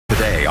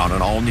Today on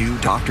an all-new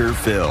Dr.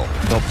 Phil,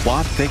 the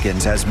plot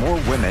thickens as more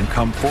women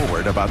come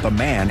forward about the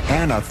man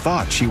Anna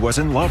thought she was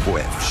in love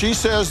with. She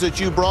says that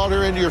you brought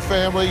her into your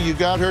family, you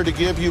got her to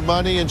give you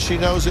money, and she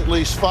knows at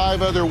least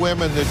 5 other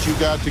women that you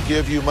got to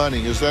give you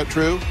money. Is that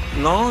true?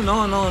 No.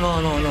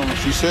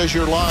 She says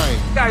you're lying.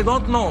 I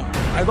don't know.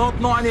 I don't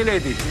know any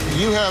lady.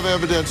 You have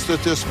evidence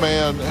that this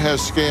man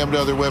has scammed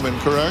other women,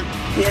 correct?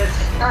 Yes.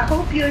 I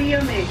hope you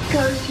hear me,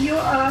 because you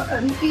are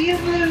an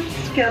evil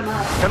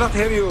scammer. Cannot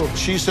hear you.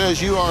 She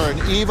says you are an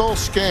evil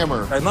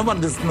scammer. I never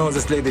know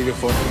this lady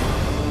before.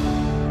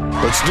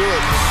 Let's do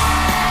it.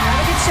 Have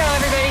a good show,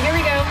 everybody. Here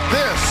we go.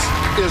 This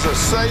is a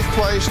safe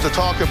place to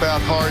talk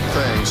about hard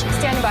things.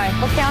 Stand by.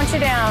 We'll count you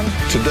down.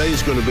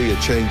 Today's going to be a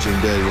changing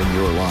day in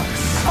your life.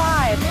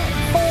 5,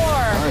 4.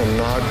 I am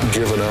not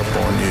giving up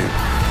on you.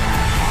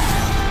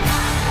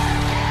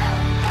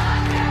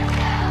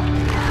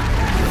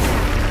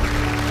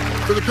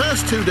 For the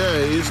past 2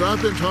 days,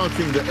 I've been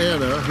talking to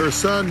Anna, her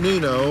son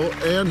Nino,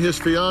 and his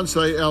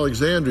fiancée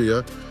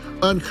Alexandria,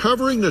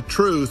 uncovering the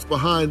truth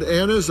behind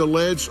Anna's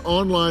alleged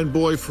online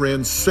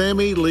boyfriend,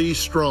 Sammy Lee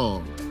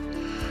Strong.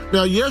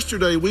 Now,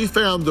 yesterday, we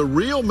found the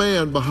real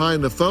man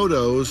behind the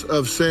photos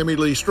of Sammy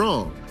Lee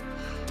Strong,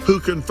 who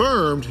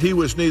confirmed he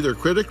was neither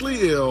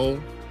critically ill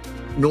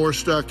nor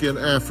stuck in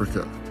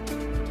Africa.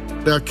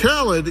 Now,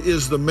 Khaled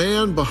is the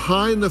man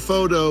behind the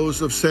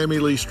photos of Sammy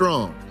Lee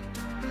Strong.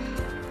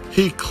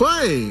 He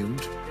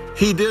claimed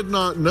he did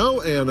not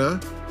know Anna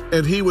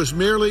and he was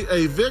merely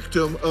a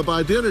victim of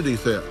identity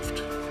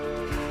theft.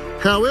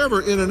 However,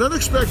 in an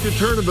unexpected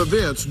turn of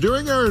events,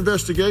 during our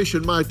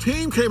investigation, my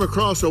team came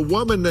across a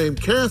woman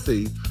named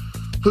Kathy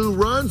who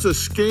runs a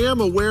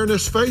scam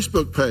awareness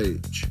Facebook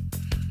page.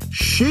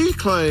 She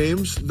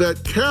claims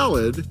that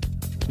Khaled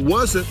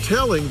wasn't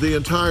telling the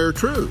entire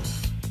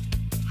truth.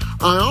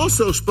 I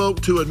also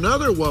spoke to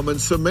another woman,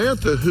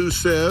 Samantha, who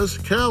says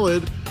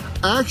Khaled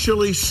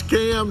actually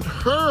scammed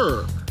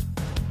her.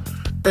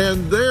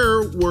 And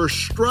there were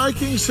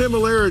striking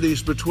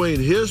similarities between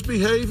his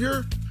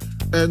behavior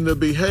and the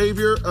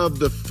behavior of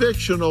the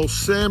fictional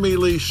Sammy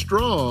Lee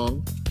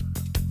Strong,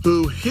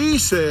 who he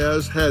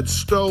says had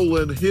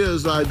stolen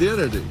his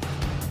identity.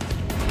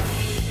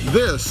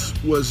 This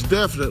was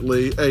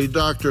definitely a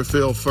Dr.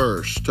 Phil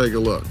first. Take a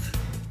look.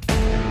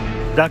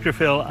 Dr.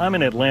 Phil, I'm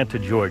in Atlanta,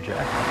 Georgia.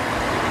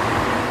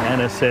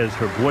 Anna says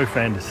her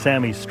boyfriend,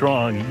 Sammy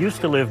Strong,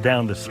 used to live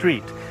down the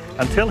street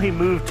until he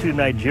moved to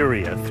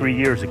Nigeria 3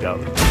 years ago.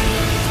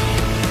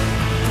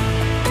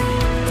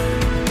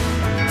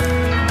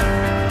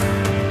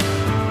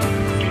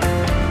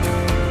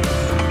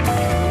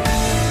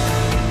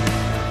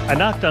 I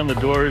knocked on the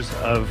doors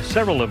of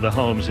several of the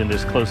homes in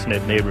this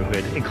close-knit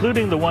neighborhood,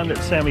 including the one that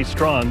Sammy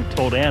Strong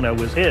told Anna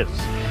was his.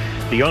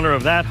 The owner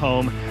of that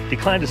home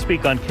declined to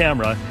speak on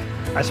camera.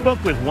 I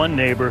spoke with one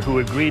neighbor who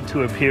agreed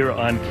to appear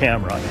on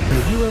camera.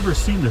 Have you ever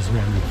seen this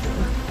man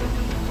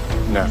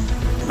before? No.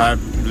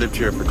 I've lived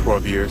here for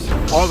 12 years.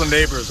 All the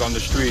neighbors on the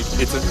street,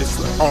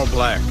 it's all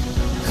black.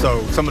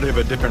 So somebody of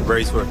a different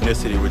race or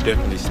ethnicity would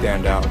definitely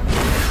stand out.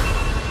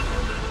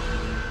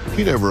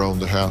 He never owned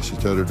the house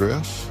at that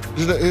address.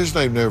 His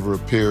name never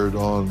appeared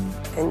on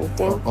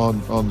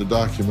the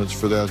documents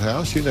for that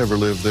house. He never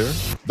lived there.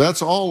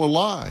 That's all a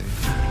lie.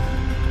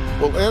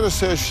 Well, Anna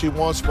says she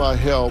wants my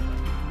help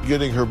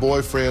getting her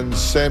boyfriend,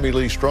 Sammy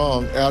Lee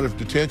Strong, out of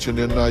detention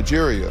in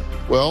Nigeria.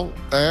 Well,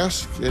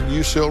 ask and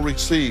you shall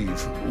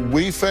receive.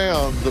 We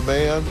found the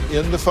man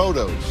in the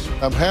photos.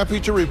 I'm happy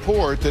to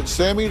report that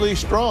Sammy Lee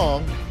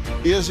Strong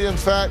is in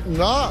fact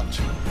not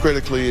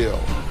critically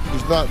ill.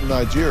 He's not in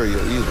Nigeria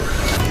either.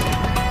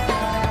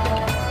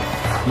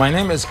 My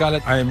name is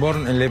Khaled. I am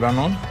born in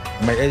Lebanon.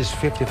 My age is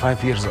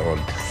 55 years old.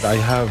 I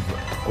have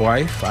a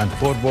wife and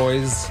 4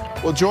 boys.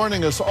 Well,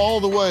 joining us all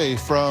the way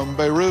from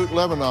Beirut,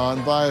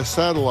 Lebanon, via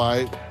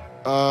satellite,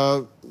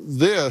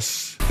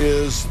 this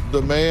is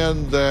the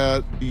man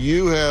that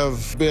you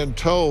have been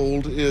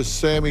told is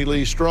Sammy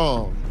Lee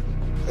Strong.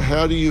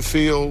 How do you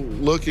feel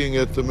looking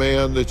at the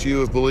man that you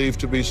have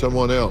believed to be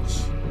someone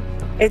else?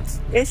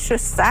 It's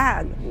just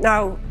sad.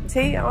 Now,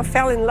 see, I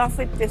fell in love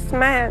with this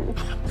man.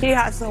 He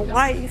has a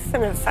wife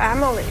and a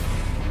family.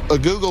 A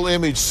Google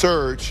image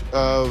search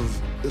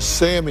of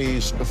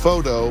Sammy's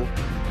photo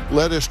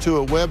led us to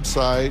a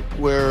website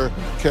where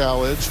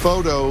Khaled's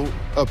photo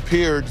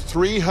appeared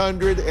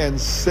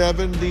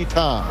 370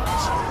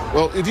 times.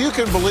 Well, if you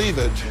can believe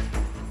it,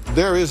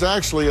 there is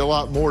actually a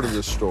lot more to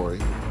this story.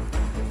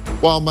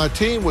 While my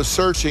team was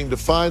searching to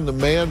find the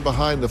man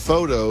behind the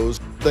photos,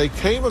 they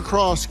came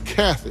across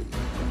Kathy,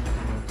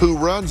 who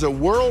runs a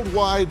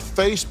worldwide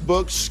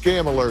Facebook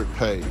scam alert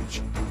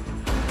page.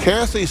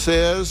 Kathy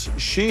says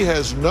she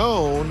has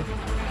known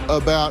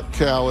about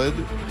Khaled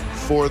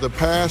for the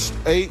past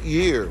 8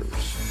 years.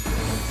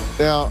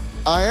 Now,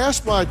 I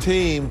asked my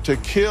team to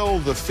kill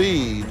the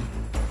feed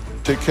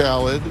to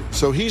Khaled,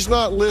 so he's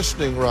not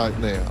listening right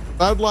now.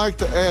 I'd like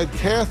to add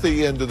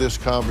Kathy into this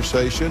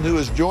conversation, who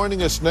is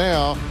joining us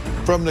now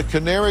from the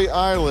Canary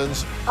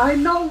Islands. I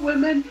know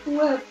women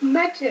who have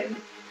met him,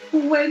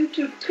 who went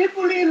to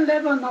Tripoli in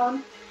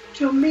Lebanon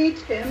to meet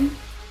him,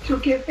 to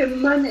give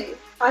him money.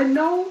 I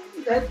know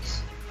that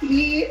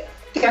he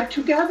got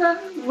together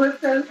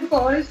with the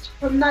boys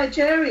from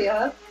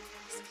Nigeria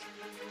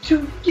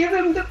to give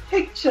him the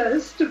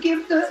pictures, to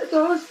give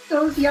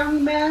those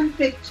young men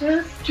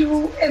pictures,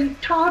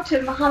 and taught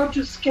him how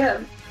to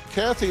scam.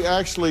 Kathy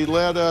actually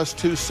led us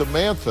to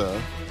Samantha,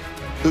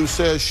 who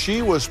says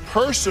she was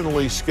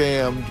personally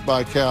scammed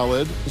by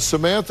Khaled.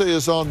 Samantha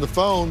is on the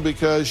phone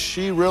because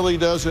she really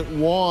doesn't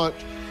want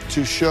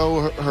to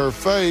show her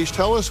face.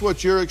 Tell us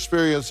what your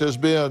experience has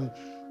been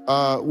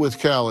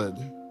with Khaled.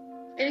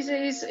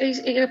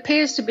 He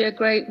appears to be a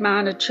great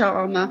man, a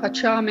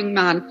charming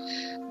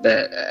man.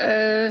 But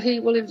he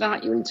will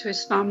invite you into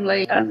his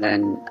family and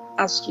then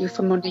ask you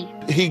for money.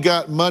 He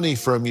got money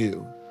from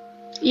you?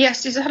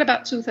 Yes, he's had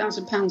about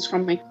 £2,000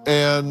 from me.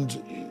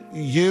 And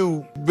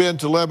you've been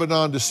to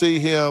Lebanon to see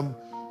him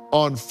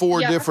on four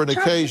different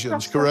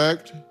occasions,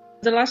 correct?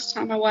 The last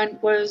time I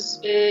went was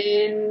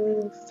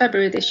in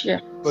February this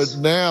year. But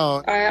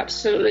now...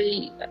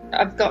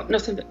 I've got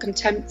nothing but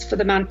contempt for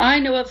the man. I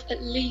know of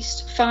at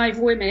least 5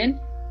 women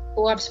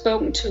who I've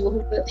spoken to,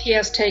 who he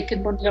has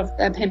taken money off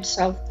them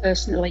himself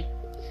personally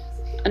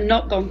and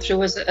not gone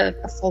through as a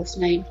false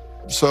name.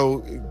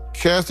 So,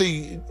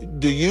 Kathy,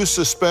 do you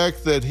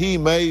suspect that he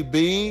may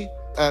be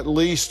at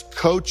least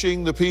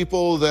coaching the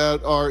people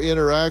that are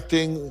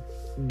interacting,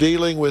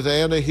 dealing with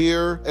Anna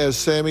here as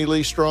Sammy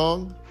Lee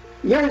Strong?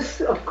 Yes,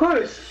 of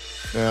course.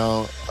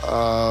 Now,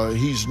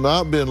 he's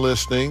not been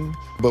listening,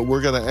 but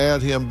we're going to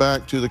add him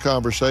back to the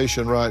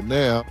conversation right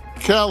now.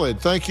 Khaled,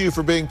 thank you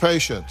for being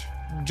patient.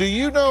 Do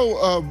you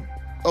know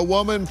a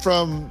woman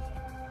from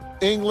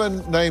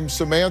England named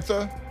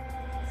Samantha?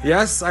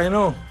 Yes, I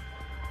know.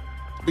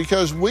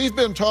 Because we've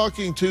been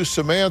talking to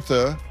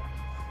Samantha,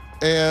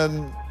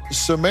 and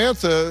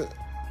Samantha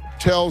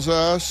tells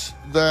us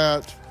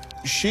that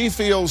she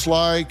feels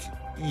like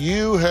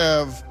you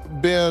have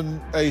been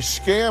a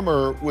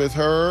scammer with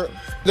her.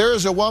 There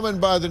is a woman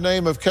by the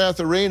name of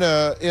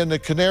Katharina in the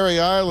Canary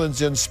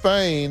Islands in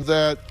Spain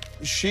that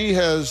she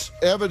has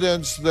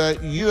evidence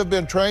that you have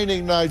been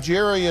training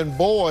Nigerian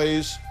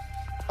boys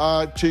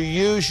to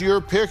use your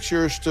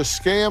pictures to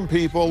scam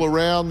people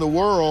around the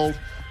world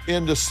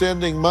into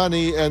sending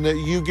money, and that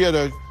you get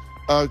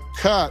a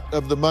cut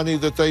of the money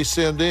that they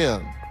send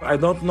in. I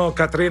don't know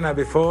Katrina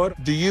before.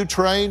 Do you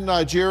train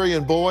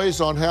Nigerian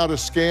boys on how to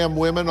scam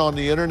women on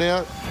the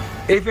internet?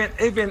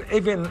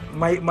 Even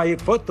my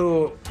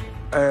photo,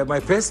 my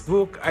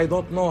Facebook, I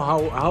don't know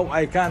how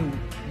I can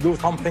do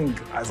something.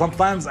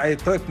 Sometimes I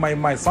take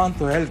my son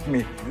to help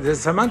me.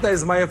 Samantha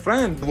is my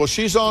friend. Well,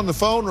 she's on the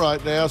phone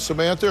right now.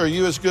 Samantha, are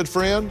you his good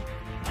friend?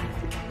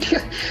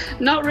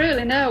 Not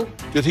really, no.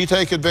 Did he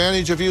take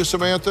advantage of you,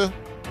 Samantha?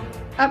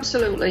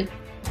 Absolutely.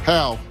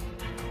 How?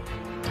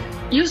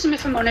 Using me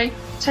for money,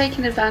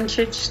 taking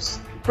advantage,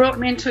 brought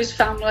me into his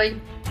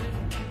family,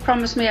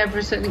 promised me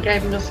everything and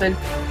gave nothing.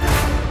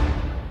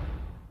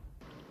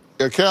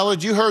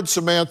 Khaled, you heard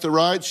Samantha,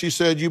 right? She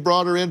said you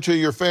brought her into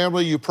your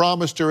family, you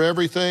promised her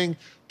everything,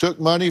 took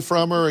money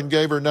from her, and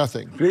gave her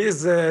nothing.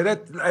 Please,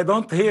 I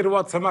don't hear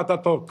what Samantha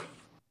talk.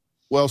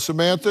 Well,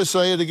 Samantha,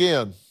 say it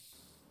again.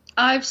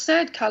 I've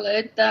said,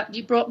 Khaled, that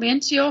you brought me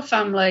into your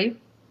family,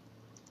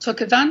 took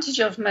advantage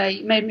of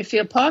me, made me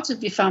feel part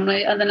of your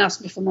family, and then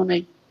asked me for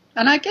money.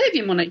 And I gave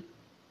you money.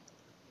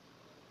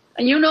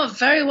 And you know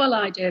very well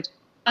I did.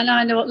 And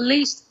I know at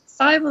least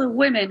 5 other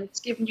women that's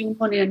given you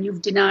money, and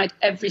you've denied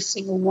every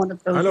single one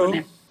of those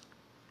women.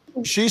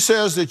 She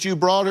says that you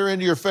brought her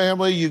into your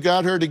family, you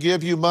got her to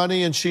give you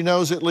money, and she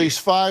knows at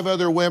least 5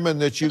 other women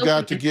that you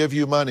got to give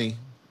you money.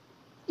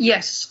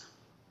 Yes.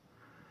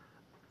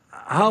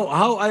 How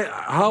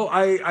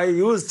I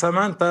use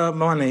Samantha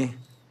money?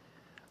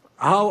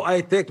 How I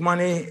take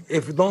money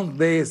if don't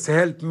they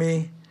help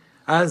me?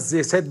 As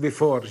they said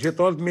before, she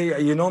told me,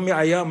 you know me,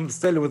 I am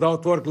still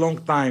without work long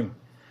time.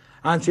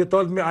 And she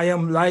told me, I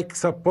am like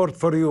support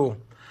for you.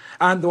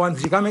 And when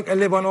she coming in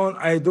Lebanon,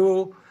 I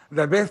do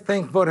the best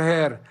thing for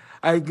her.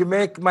 I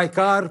make my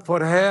car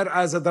for her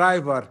as a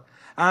driver.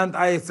 And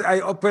I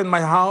open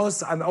my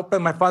house and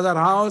open my father's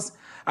house.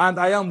 And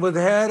I am with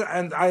her.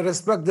 And I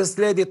respect this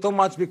lady too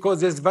much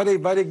because she's very,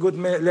 very good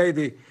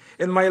lady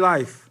in my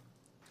life.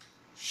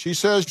 She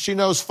says she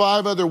knows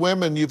 5 other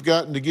women you've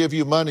gotten to give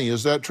you money.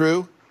 Is that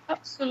true?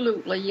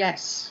 Absolutely,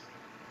 yes.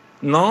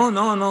 No.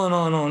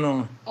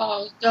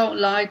 Oh, don't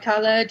lie,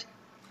 Khaled.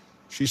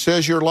 She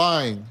says you're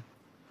lying.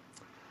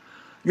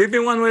 Give me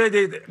one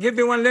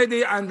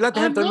lady and let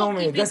her to know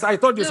me. Yes, I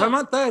told you,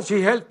 Samantha,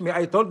 she helped me.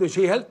 I told you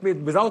she helped me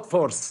without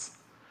force.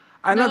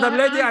 Another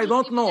lady, I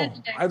don't know.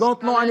 I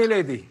don't know any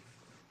lady.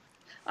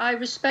 I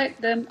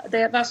respect them.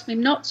 They have asked me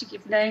not to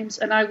give names,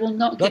 and I will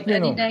not give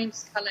any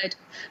names, Khaled.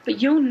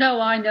 But you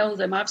know I know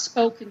them. I've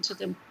spoken to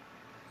them.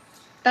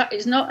 That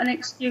is not an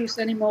excuse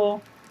anymore.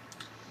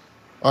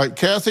 All right,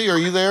 Kathy, are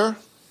you there?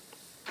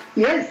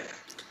 Yes.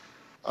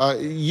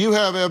 You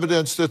have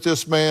evidence that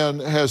this man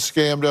has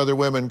scammed other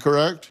women,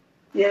 correct?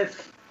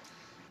 Yes.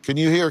 Can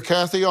you hear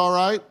Kathy all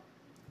right?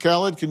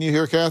 Khaled, can you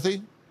hear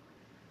Kathy?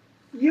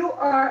 You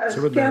are a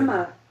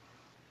scammer.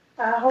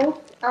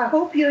 I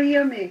hope you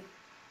hear me,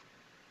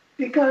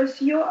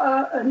 because you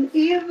are an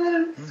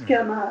evil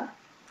scammer.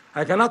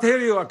 I cannot hear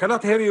you. I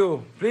cannot hear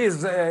you.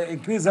 Please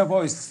increase the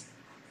voice.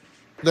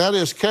 That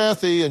is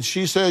Kathy, and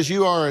she says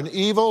you are an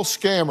evil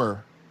scammer.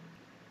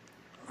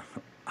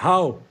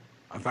 How?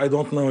 If I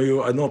don't know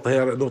you, I don't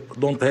hear.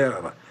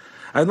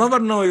 I never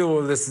know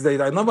you this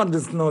lady. I never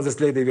know this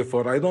lady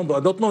before. I don't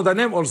know the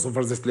name also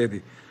for this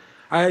lady.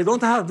 I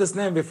don't have this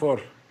name before.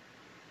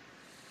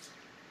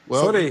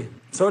 Well, sorry.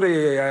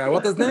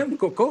 What is name?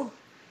 Coco?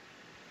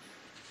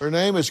 Her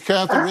name is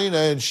Katharina,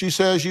 and she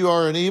says you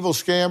are an evil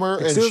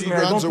scammer, and she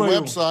runs a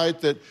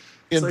website that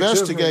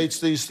investigates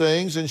these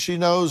things, and she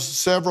knows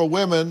several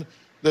women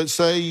that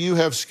say you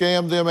have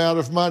scammed them out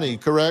of money.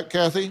 Correct,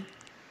 Kathy?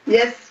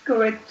 Yes,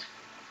 correct.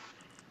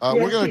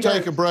 We're going to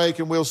take a break,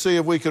 and we'll see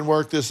if we can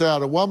work this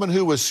out. A woman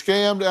who was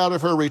scammed out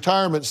of her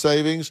retirement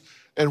savings,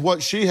 and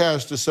what she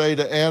has to say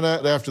to Anna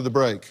after the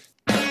break.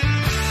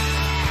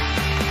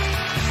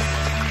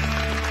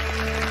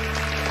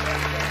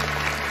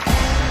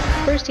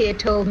 First, he had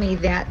told me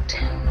that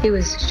he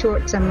was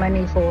short some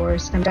money for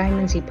some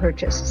diamonds he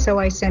purchased, so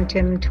I sent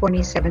him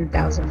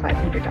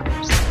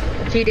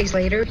 $27,500. A few days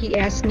later, he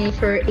asked me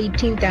for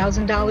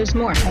 $18,000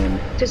 more. I'm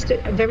just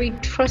a very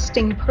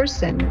trusting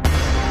person.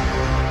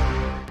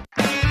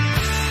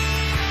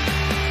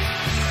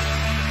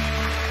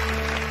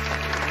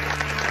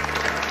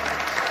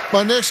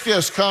 My next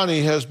guest,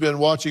 Connie, has been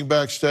watching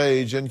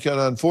backstage and can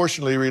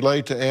unfortunately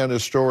relate to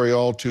Anna's story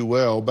all too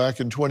well. Back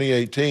in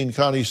 2018,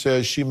 Connie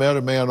says she met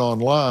a man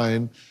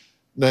online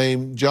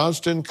named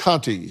Johnston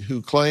Conti,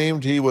 who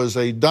claimed he was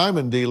a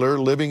diamond dealer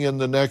living in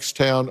the next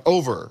town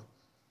over.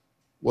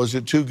 Was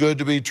it too good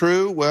to be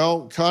true?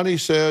 Well, Connie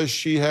says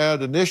she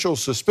had initial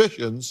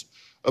suspicions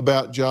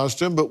about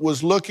Johnston, but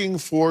was looking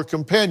for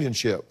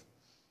companionship.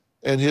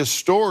 And his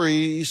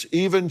stories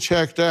even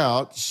checked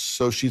out,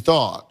 so she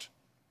thought.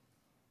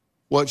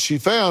 What she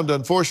found,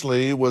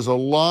 unfortunately, was a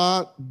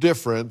lot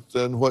different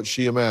than what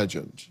she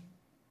imagined.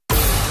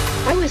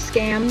 I was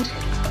scammed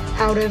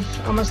out of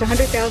almost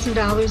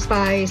 $100,000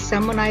 by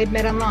someone I had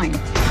met online.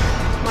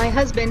 My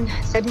husband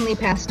suddenly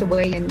passed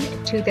away in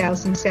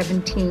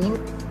 2017.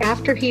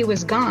 After he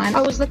was gone, I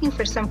was looking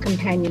for some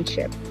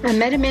companionship. I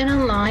met a man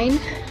online.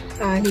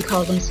 He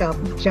called himself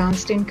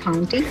Johnston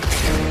Conti.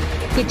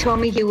 He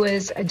told me he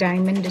was a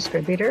diamond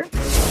distributor,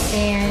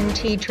 and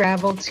he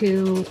traveled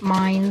to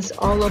mines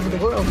all over the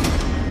world.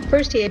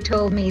 First, he had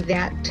told me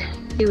that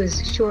he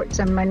was short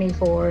some money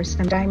for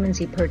some diamonds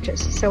he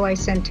purchased, so I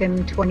sent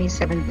him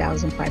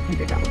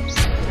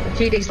 $27,500. A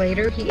few days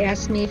later, he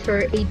asked me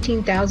for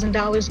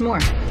 $18,000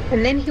 more.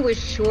 And then he was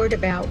short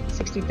about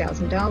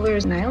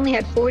 $60,000, and I only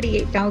had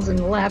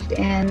 $48,000 left,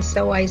 and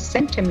so I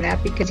sent him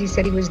that because he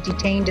said he was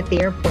detained at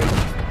the airport.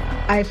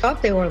 I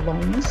thought they were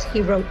loans.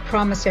 He wrote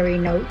promissory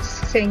notes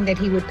saying that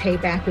he would pay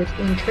back with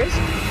interest.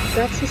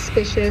 Got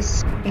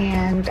suspicious,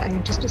 and I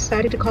just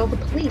decided to call the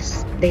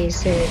police. They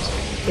said,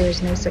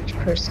 there's no such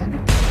person.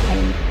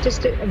 I'm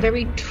just a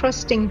very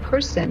trusting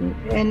person,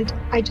 and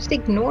I just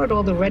ignored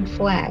all the red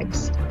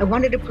flags. I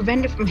wanted to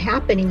prevent it from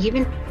happening,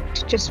 even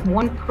to just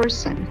one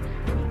person.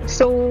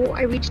 So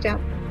I reached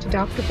out to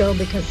Dr. Phil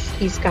because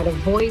he's got a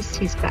voice,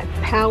 he's got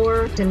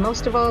power, and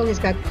most of all, he's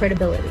got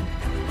credibility.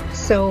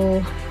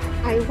 So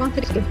I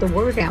wanted to get the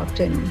word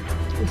out, and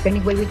if any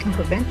way we can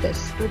prevent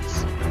this,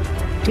 let's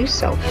do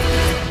so.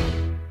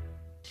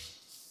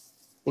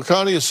 Well,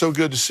 Connie, it's so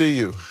good to see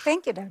you.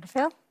 Thank you, Dr.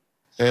 Phil.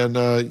 And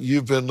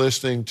you've been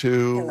listening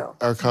to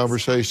our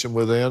conversation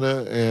with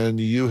Anna, and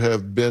you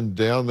have been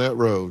down that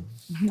road.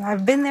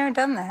 I've been there and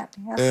done that,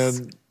 yes.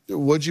 And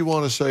what'd you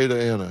want to say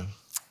to Anna?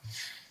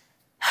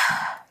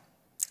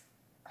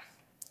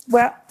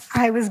 Well,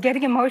 I was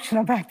getting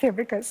emotional back there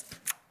because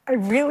I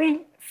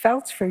really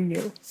felt for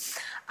you.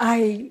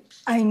 I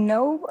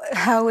know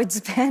how it's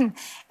been,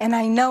 and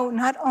I know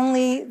not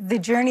only the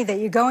journey that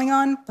you're going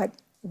on, but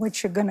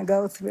what you're going to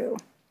go through.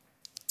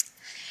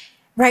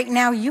 Right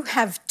now, you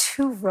have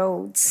two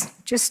roads,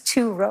 just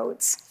two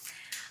roads.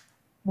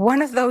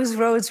 One of those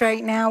roads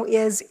right now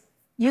is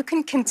you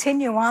can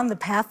continue on the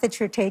path that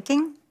you're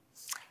taking,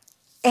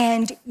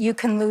 and you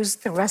can lose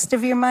the rest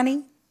of your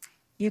money.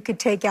 You could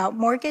take out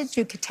mortgage,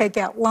 you could take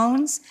out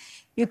loans,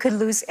 you could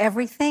lose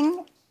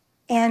everything,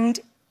 and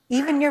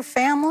even your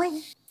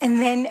family,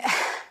 and then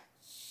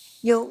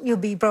you'll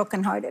be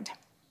brokenhearted.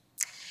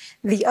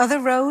 The other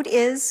road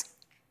is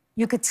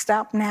you could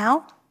stop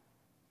now,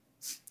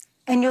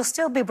 and you'll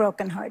still be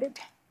brokenhearted.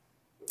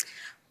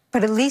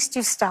 But at least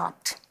you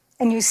stopped,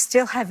 and you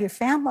still have your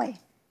family.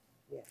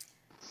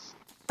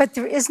 But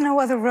there is no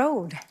other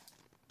road.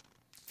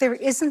 There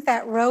isn't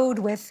that road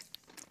with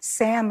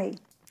Sammy,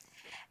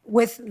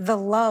 with the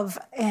love,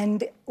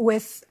 and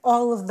with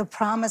all of the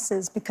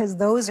promises, because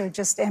those are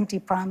just empty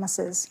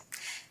promises.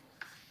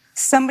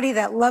 Somebody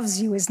that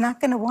loves you is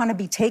not going to want to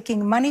be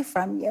taking money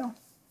from you.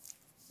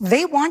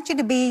 They want you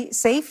to be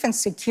safe and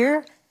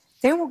secure.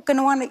 They're going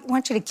to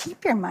want you to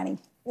keep your money,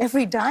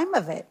 every dime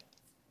of it.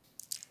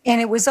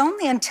 And it was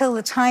only until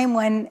the time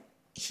when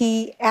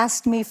he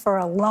asked me for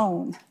a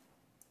loan.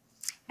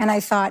 And I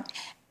thought,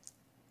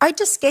 I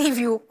just gave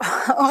you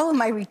all of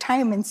my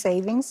retirement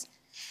savings,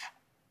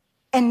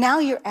 and now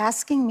you're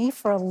asking me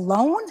for a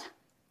loan?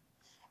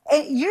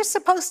 You're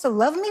supposed to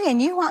love me,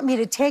 and you want me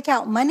to take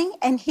out money?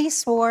 And he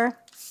swore,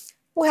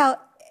 well,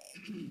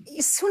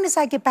 as soon as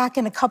I get back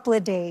in a couple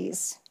of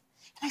days.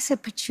 And I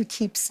said, but you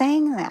keep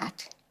saying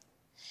that.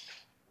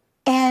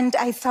 And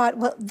I thought,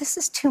 well, this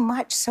is too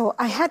much, so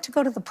I had to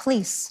go to the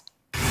police.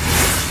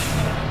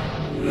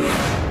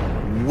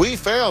 We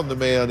found the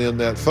man in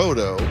that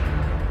photo,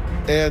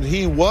 and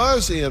he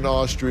was in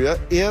Austria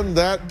in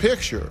that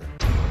picture,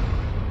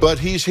 but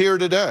he's here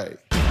today.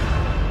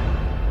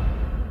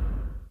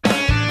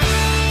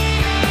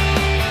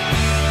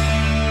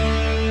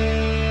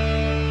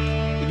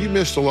 You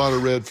missed a lot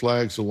of red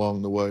flags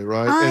along the way,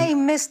 right? I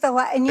missed a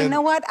lot, and you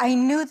know what? I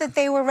knew that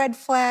they were red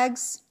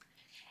flags,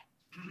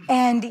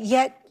 and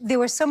yet there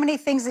were so many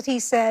things that he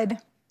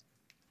said,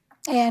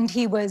 and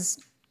he was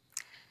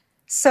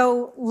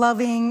so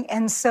loving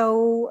and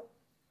so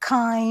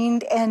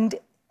kind and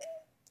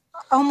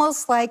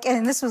almost like,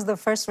 and this was the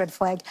first red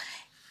flag,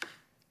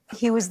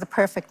 he was the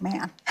perfect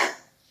man.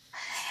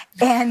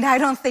 And I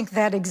don't think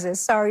that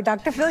exists. Sorry,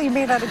 Dr. Phil, you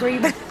may not agree,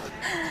 but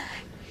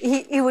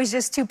he was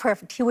just too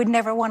perfect. He would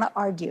never want to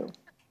argue.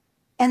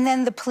 And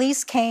then the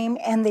police came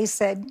and they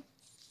said,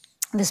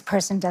 this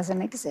person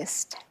doesn't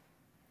exist.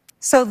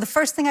 So the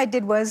first thing I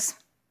did was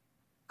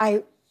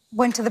I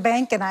went to the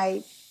bank and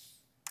I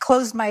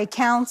closed my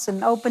accounts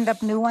and opened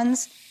up new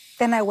ones.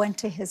 Then I went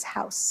to his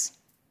house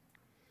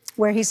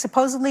where he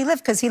supposedly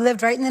lived, because he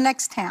lived right in the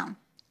next town.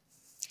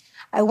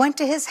 I went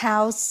to his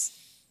house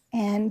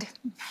and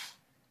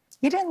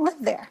he didn't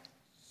live there.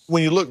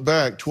 When you look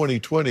back,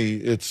 2020,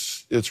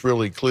 it's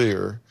really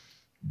clear.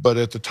 But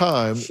at the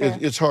time, Sure.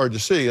 it's hard to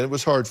see. And it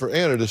was hard for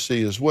Anna to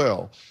see as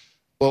well.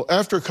 Well,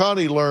 after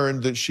Connie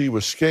learned that she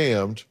was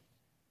scammed,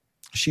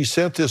 she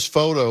sent this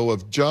photo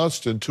of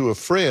Johnston to a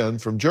friend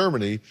from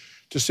Germany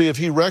to see if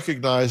he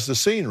recognized the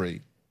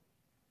scenery.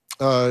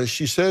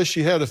 She says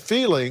she had a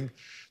feeling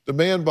the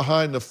man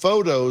behind the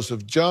photos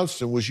of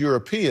Johnston was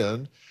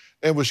European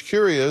and was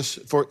curious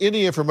for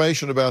any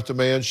information about the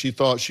man she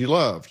thought she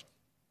loved.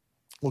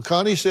 Well,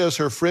 Connie says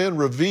her friend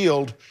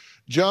revealed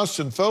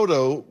Johnston's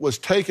photo was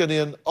taken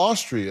in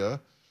Austria,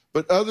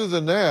 but other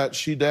than that,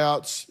 she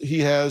doubts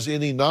he has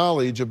any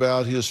knowledge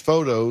about his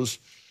photos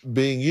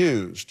being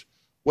used.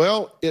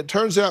 Well, it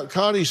turns out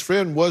Connie's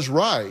friend was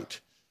right,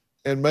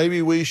 and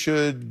maybe we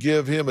should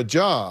give him a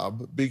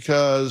job,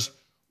 because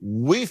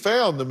we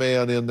found the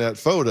man in that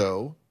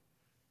photo,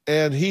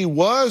 and he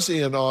was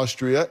in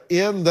Austria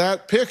in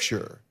that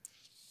picture.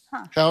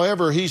 Huh.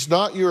 However, he's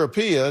not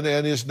European,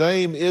 and his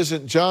name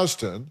isn't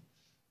Johnston,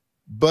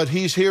 but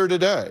he's here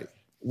today.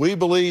 We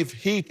believe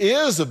he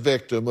is a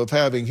victim of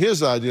having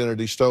his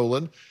identity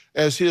stolen,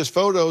 as his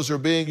photos are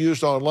being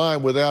used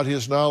online without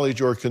his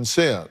knowledge or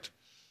consent.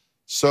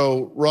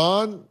 So,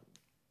 Ron,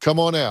 come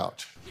on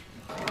out.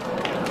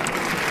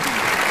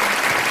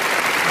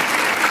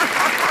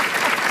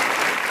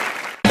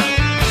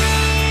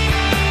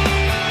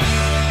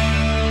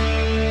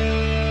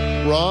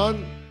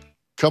 Ron,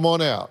 come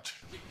on out.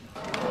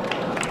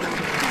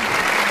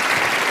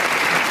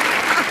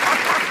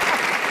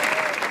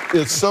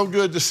 It's so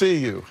good to see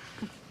you.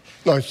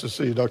 Nice to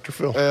see you, Dr.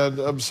 Phil. And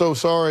I'm so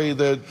sorry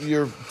that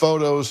your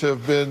photos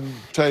have been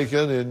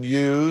taken and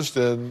used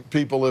and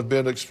people have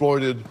been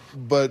exploited.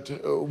 But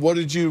what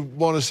did you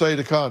want to say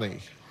to Connie?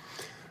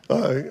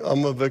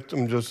 I'm a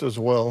victim just as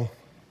well.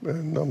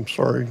 And I'm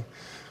sorry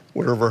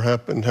whatever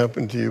happened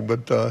to you.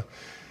 But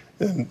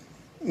and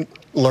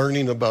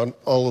learning about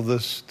all of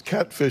this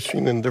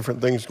catfishing and different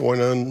things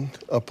going on,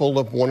 I pulled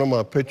up one of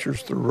my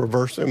pictures through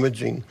reverse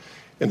imaging,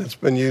 and it's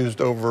been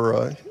used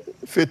over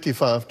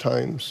 55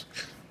 times.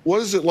 What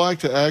is it like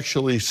to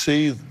actually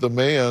see the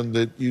man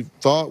that you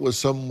thought was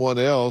someone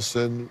else?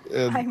 And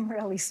I'm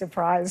really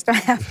surprised, I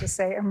have to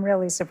say. I'm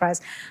really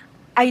surprised.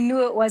 I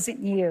knew it wasn't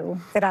you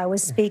that I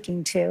was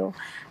speaking to.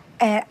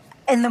 And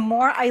the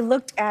more I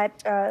looked at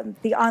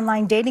the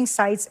online dating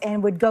sites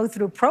and would go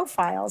through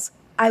profiles,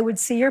 I would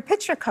see your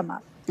picture come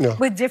up. Yeah.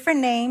 With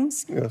different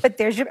names, Yes. but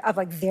there's your, I'm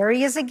like, there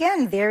he is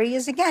again, there he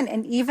is again.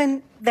 And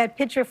even that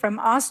picture from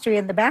Austria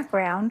in the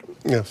background,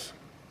 Yes.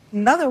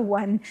 another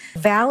one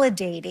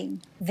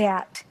validating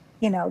that,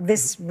 you know,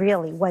 this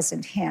really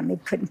wasn't him.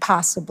 It couldn't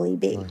possibly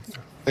be.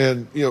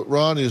 And, you know,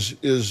 Ron is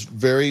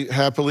very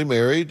happily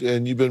married,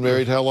 and you've been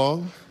married how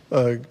long?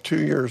 2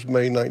 years,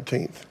 May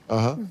 19th.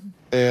 Uh-huh.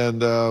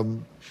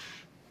 And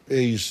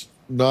he's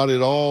not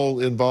at all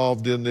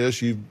involved in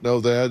this. You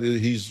know that.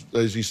 He's,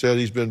 as he said,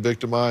 he's been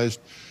victimized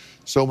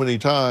so many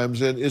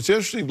times. And it's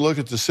interesting to look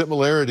at the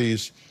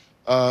similarities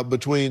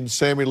between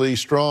Sammy Lee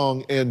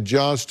Strong and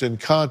Johnston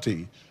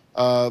Conti.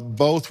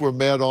 Both were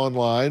met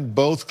online,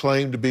 both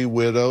claimed to be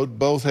widowed,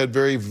 both had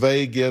very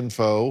vague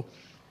info,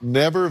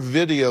 never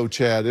video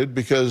chatted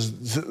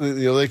because,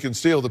 you know, they can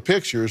steal the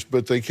pictures,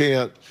 but they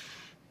can't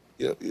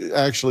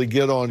actually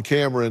get on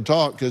camera and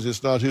talk because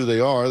it's not who they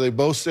are. They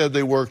both said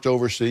they worked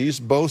overseas,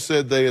 both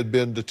said they had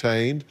been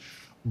detained,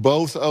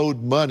 both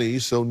owed money,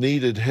 so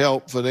needed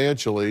help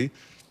financially,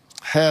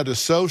 had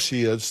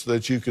associates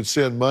that you could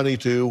send money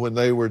to when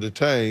they were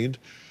detained,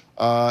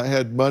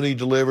 had money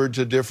delivered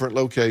to different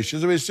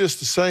locations. I mean, it's just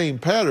the same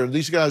pattern.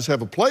 These guys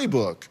have a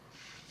playbook.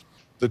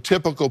 The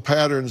typical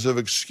patterns of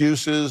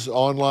excuses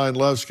online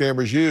love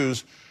scammers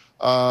use,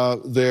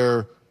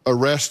 they're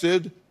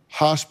arrested,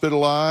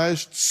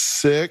 hospitalized,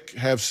 sick,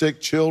 have sick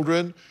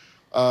children,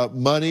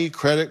 money,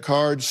 credit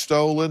cards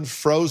stolen,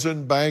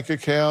 frozen bank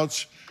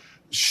accounts,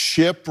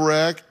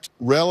 shipwrecked.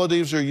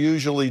 Relatives are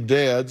usually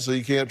dead, so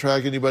you can't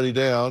track anybody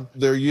down.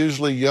 They're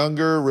usually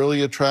younger,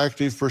 really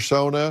attractive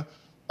persona.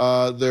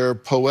 They're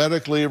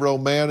poetically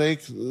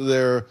romantic.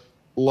 They're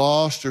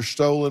lost or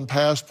stolen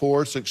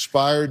passports,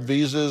 expired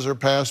visas or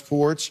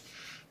passports.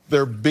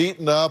 They're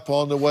beaten up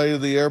on the way to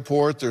the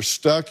airport. They're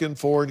stuck in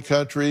foreign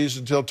countries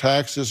until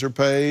taxes are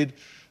paid.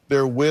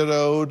 They're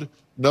widowed,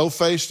 no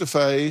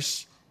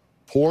face-to-face,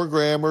 poor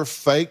grammar,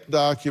 fake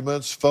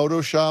documents,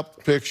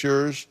 photoshopped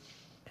pictures,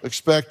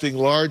 expecting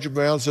large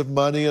amounts of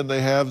money, and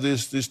they have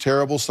these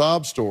terrible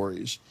sob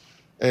stories.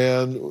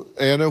 And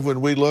Anna,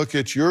 when we look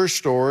at your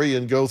story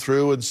and go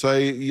through and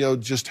say, you know,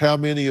 just how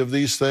many of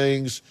these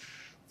things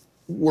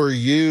were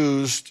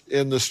used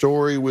in the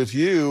story with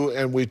you,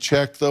 and we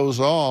check those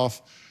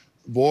off,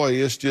 boy,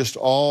 it's just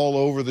all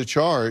over the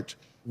chart.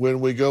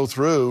 When we go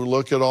through,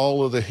 look at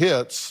all of the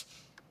hits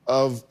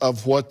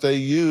of what they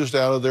used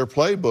out of their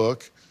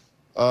playbook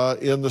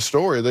in the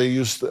story. They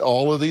used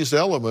all of these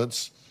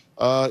elements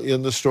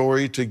in the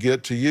story to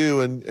get to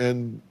you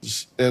and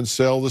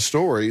sell the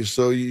story.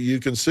 So you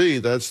can see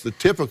that's the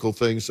typical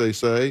things they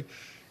say,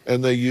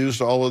 and they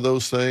used all of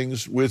those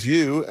things with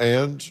you,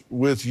 and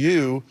with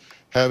you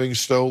having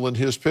stolen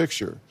his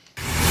picture.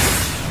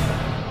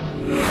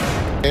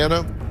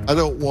 Anna, I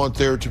don't want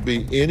there to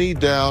be any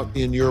doubt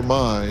in your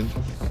mind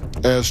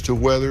as to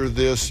whether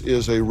this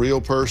is a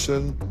real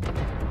person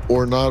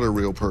or not a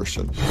real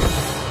person.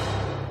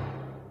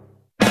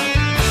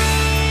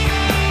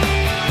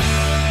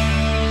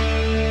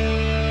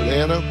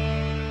 Anna,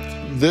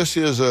 this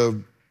is a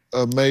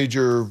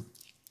major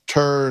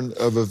turn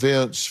of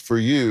events for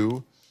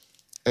you,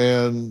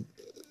 and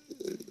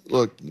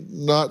look,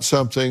 not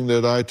something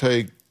that I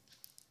take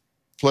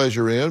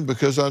pleasure in,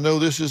 because I know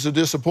this is a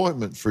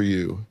disappointment for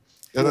you.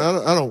 And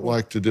I don't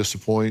like to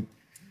disappoint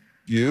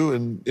you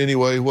in any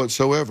way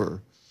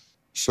whatsoever.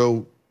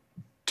 So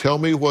tell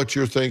me what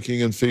you're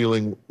thinking and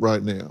feeling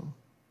right now.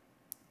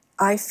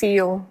 I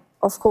feel,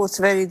 of course,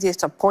 very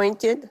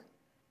disappointed,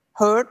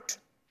 hurt,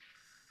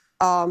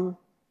 and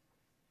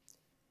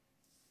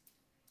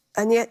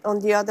yet, on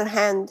the other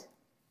hand,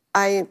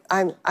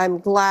 I'm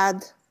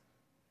glad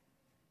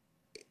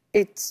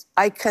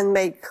I can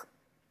make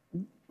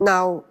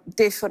now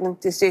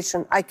different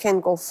decision. I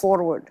can go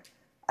forward.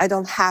 I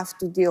don't have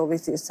to deal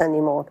with this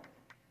anymore.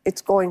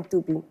 It's going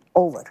to be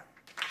over.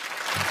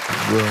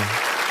 Well,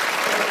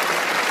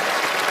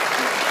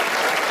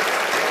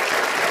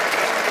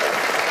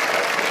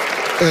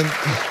 and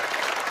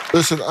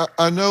listen,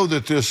 I know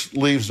that this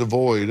leaves a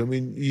void. I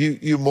mean,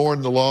 you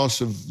mourn the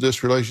loss of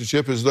this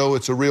relationship as though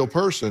it's a real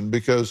person,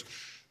 because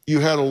you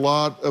had a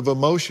lot of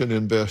emotion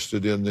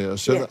invested in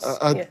this. And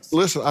yes.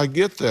 Listen, I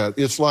get that.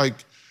 It's like,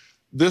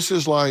 this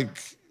is like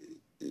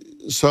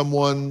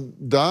someone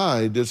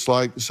died. It's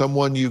like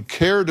someone you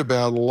cared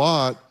about a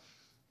lot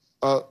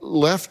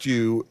left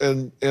you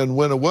and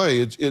went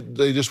away.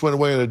 They just went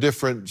away in a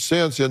different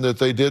sense, in that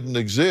they didn't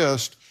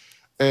exist.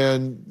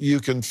 And you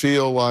can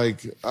feel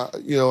like,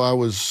 you know, I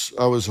was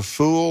a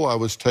fool. I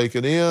was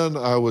taken in.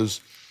 I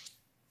was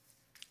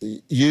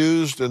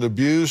used and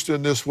abused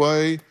in this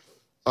way.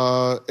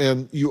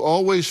 And you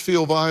always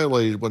feel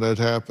violated when that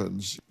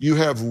happens. You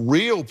have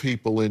real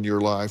people in your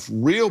life,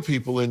 real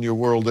people in your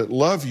world that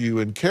love you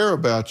and care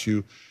about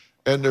you,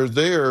 and they're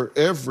there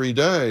every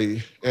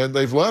day, and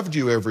they've loved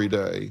you every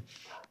day.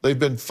 They've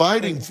been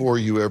fighting for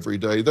you every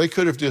day. They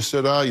could have just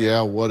said, oh,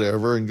 yeah,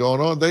 whatever, and gone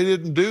on. They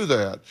didn't do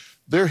that.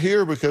 They're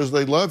here because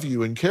they love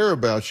you and care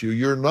about you.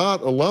 You're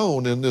not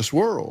alone in this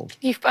world.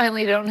 You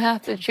finally don't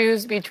have to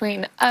choose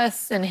between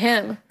us and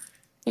him.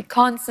 He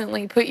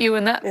constantly put you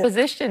in that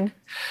position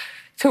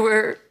to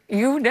where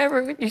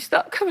you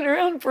stopped coming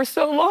around for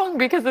so long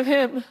because of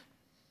him.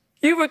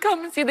 You would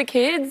come and see the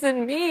kids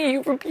and me.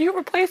 You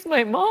replaced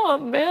my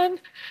mom, man.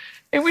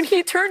 And when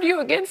he turned you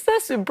against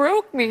us, it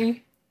broke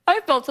me. I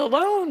felt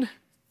alone.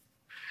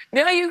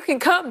 Now you can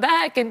come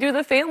back and do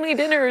the family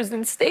dinners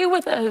and stay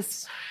with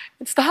us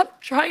and stop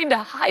trying to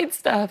hide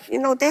stuff. You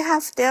know, they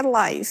have their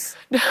life.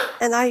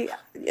 And I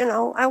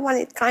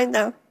wanted kind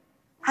of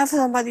have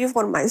somebody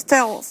for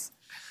myself,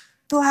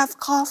 to have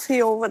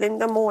coffee over in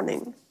the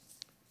morning,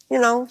 you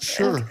know.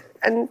 Sure.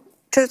 And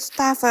just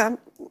have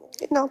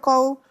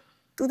go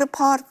to the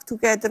park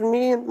together,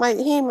 him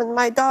and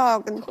my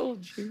dog,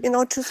 and, you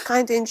know, just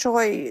kind of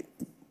enjoy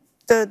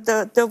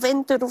the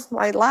winter of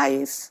my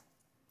life.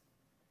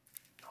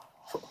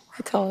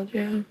 I told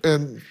you.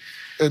 And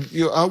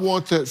you know, I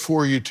want that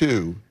for you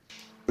too,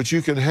 but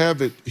you can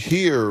have it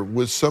here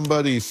with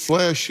somebody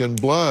flesh and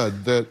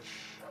blood that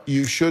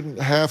you shouldn't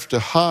have to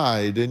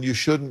hide, and you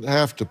shouldn't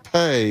have to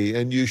pay,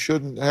 and you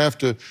shouldn't have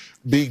to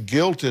be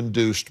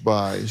guilt-induced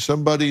by,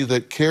 somebody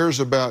that cares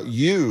about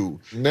you.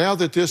 Now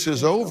that this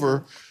is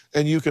over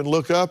and you can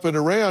look up and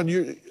around,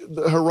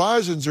 the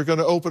horizons are going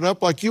to open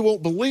up like you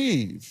won't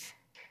believe.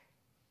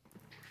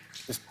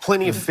 There's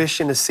plenty of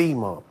fish in the sea,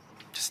 Mom.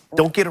 Just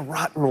don't get a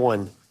rotten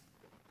one.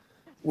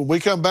 When we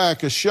come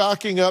back, a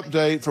shocking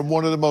update from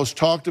one of the most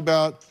talked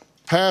about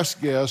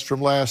past guests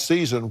from last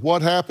season.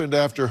 What happened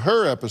after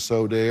her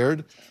episode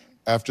aired?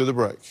 After the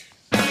break.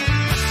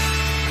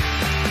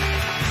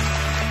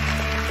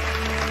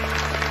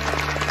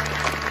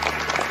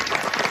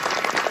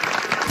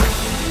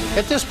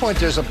 At this point,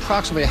 there's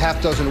approximately a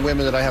half dozen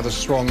women that I have a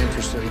strong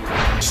interest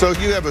in. So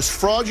you have a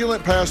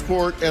fraudulent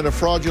passport and a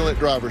fraudulent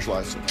driver's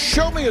license.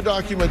 Show me a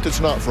document that's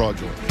not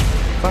fraudulent.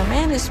 For a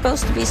man who's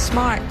supposed to be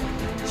smart,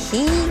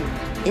 he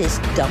is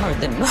dumber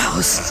than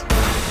most.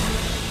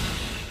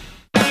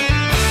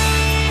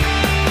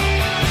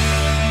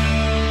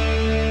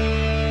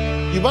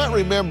 You might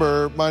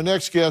remember my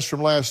next guest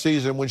from last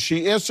season when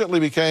she instantly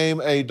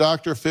became a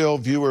Dr. Phil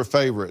viewer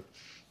favorite.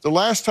 The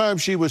last time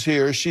she was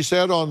here, she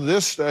sat on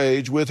this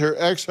stage with her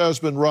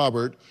ex-husband,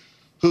 Robert,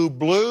 who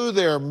blew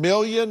their $1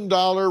 million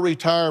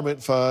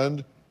retirement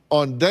fund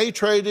on day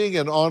trading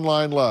and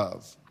online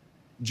love.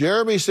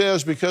 Jeremy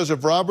says because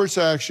of Robert's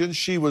actions,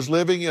 she was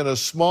living in a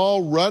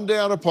small,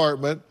 rundown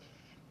apartment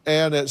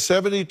and at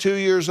 72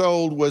 years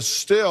old was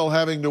still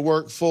having to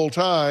work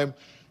full-time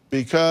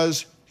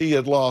because he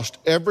had lost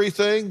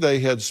everything they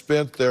had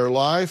spent their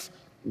life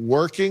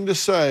working to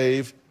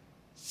save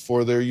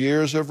for their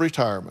years of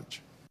retirement.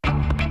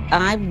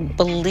 I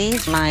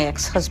believe my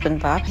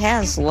ex-husband, Bob,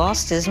 has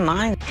lost his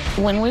mind.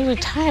 When we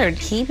retired,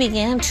 he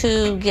began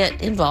to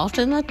get involved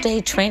in the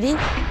day trading.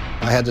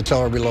 I had to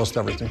tell her we lost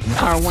everything.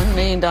 Our $1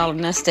 million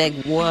nest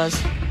egg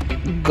was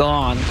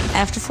gone.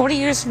 After 40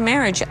 years of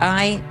marriage,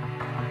 I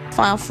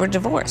filed for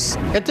divorce.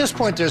 At this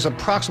point, there's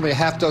approximately a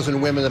half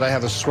dozen women that I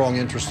have a strong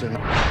interest in.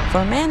 For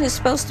a man who's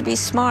supposed to be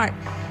smart,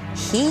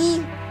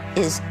 he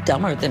is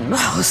dumber than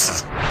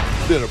most.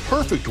 In a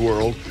perfect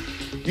world,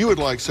 you would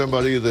like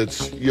somebody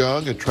that's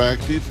young,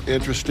 attractive,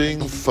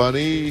 interesting,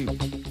 funny,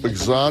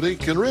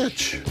 exotic, and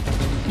rich.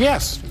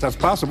 Yes, that's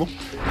possible.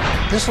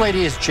 This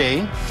lady is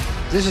Jane.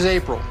 This is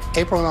April.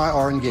 April and I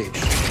are engaged.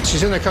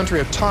 She's in the country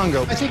of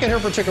Tonga. I think in her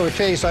particular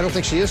case, I don't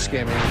think she is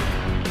scamming.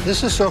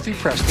 This is Sophie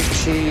Preston.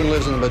 She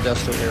lives in the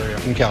Modesto area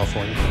in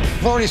California.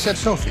 I've already set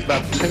Sophie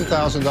about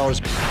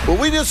 $10,000. Well,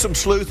 we did some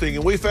sleuthing,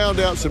 and we found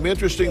out some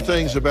interesting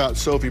things about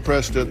Sophie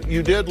Preston.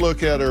 You did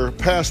look at her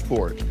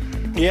passport.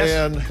 Yes.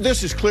 And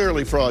this is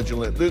clearly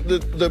fraudulent.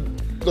 The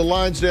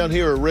lines down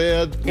here are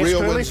red, It's real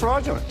clearly ones.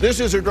 fraudulent.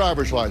 This is her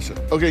driver's license.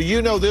 Okay,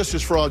 you know this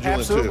is fraudulent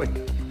Absolutely.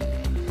 too.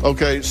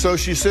 Okay, so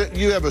she said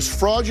you have a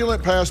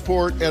fraudulent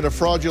passport and a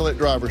fraudulent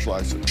driver's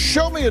license.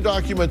 Show me a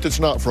document that's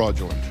not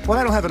fraudulent. Well,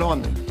 I don't have it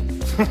on me.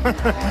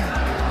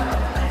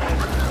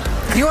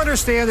 You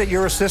understand that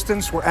your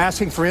assistants were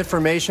asking for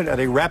information at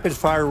a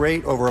rapid-fire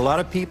rate over a lot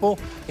of people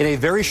in a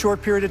very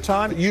short period of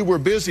time? You were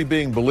busy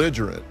being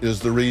belligerent is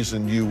the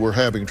reason you were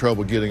having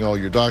trouble getting all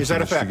your documents Is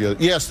that a fact? together.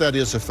 Yes, that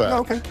is a fact.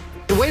 Okay.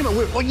 Wait a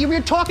minute.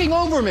 You're talking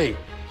over me.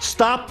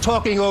 Stop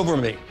talking over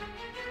me.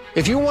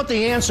 If you want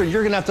the answer,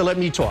 you're going to have to let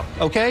me talk,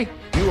 okay?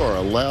 You are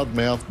a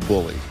loudmouth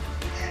bully.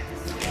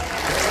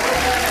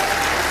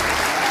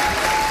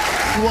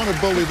 You want to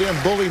bully them?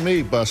 Bully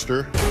me,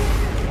 Buster.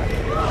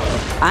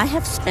 I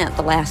have spent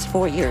the last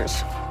 4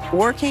 years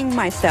working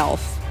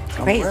myself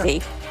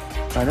crazy.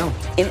 I know.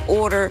 In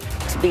order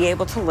to be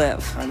able to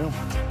live. I know.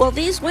 Well,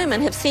 these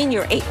women have seen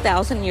your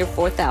 $8,000, your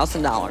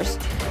 $4,000,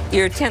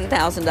 your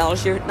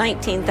 $10,000, your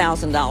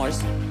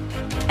 $19,000,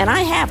 and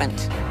I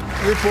haven't.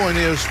 Your point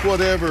is,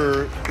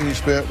 whatever he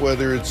spent,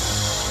 whether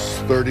it's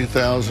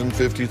 $30,000,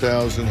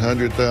 $50,000,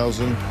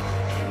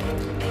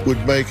 $100,000,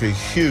 would make a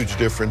huge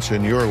difference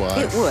in your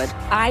life. It would.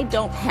 I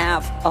don't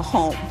have a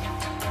home.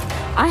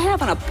 I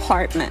have an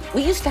apartment.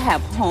 We used to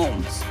have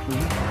homes.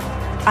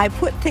 Mm-hmm. I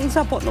put things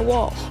up on the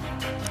wall,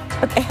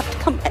 but they have to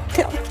come back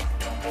down.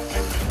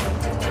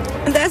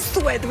 And that's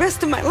the way the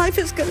rest of my life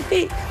is going to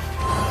be.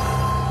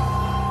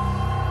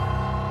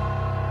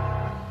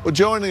 Well,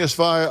 joining us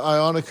via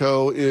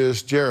Ionico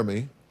is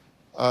Jeremy.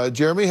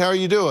 Jeremy, how are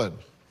you doing?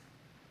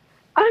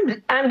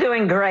 I'm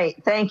doing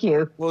great, thank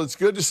you. Well, it's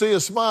good to see a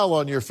smile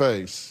on your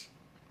face.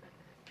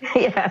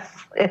 Yes,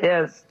 it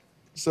is.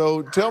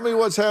 So tell me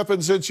what's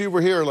happened since you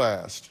were here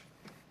last.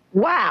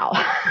 Wow.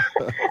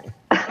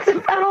 That's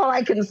about all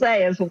I can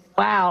say is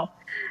wow.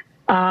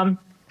 Can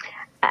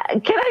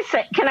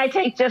I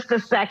take just a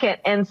second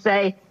and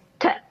say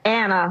to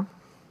Anna,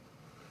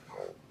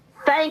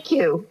 thank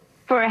you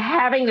for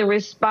having the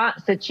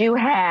response that you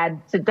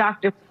had to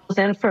Dr. Phil's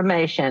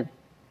information,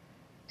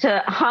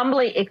 to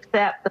humbly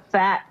accept the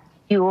fact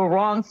you were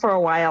wrong for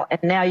a while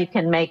and now you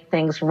can make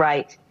things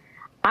right.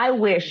 I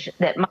wish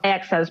that my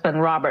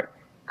ex-husband, Robert,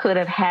 could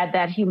have had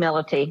that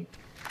humility,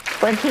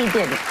 but he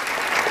didn't.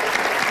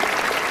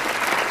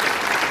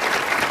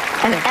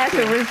 And as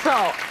a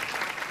result,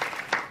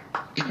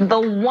 the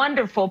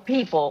wonderful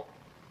people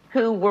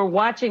who were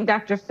watching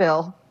Dr.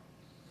 Phil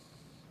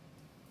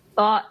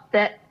thought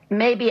that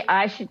maybe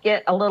I should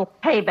get a little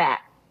payback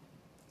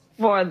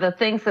for the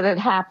things that had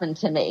happened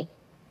to me.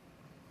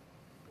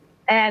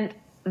 And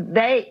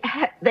they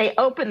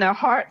opened their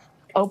hearts,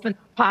 opened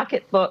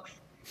pocketbooks,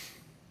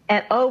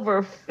 and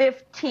over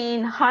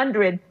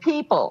 1,500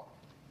 people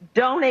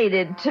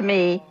donated to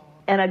me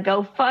in a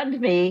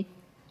GoFundMe,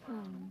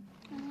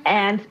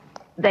 and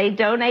they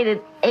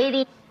donated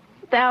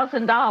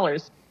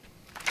 $80,000.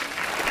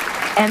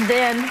 And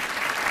then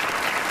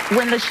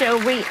when the show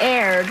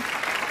re-aired,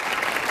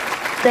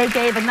 they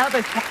gave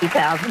another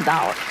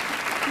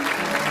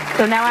 $20,000.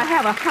 So now I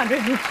have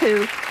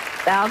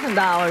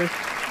 $102,000.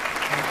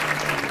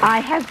 I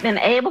have been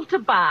able to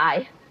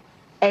buy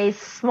a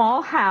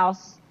small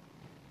house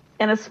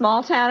in a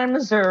small town in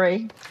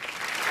Missouri,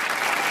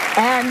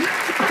 and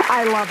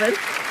I love it.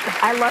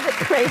 I love it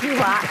crazy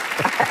lot.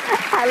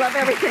 I love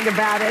everything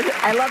about it.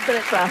 I love that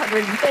it's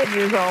 110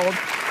 years old.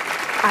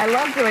 I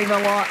love doing the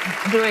lawn,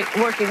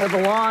 working with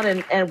the lawn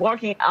and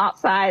working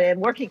outside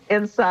and working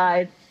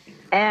inside.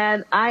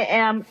 And I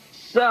am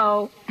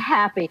so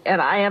happy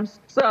and I am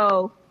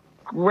so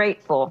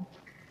grateful.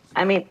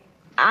 I mean,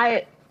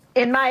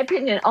 in my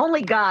opinion,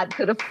 only God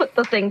could have put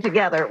the thing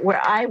together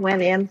where I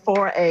went in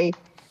for a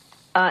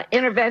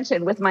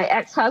intervention with my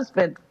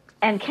ex-husband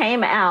and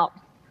came out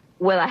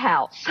with a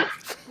house.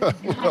 Well,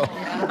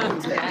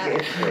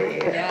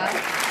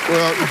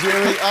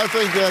 Jerry, I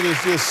think that is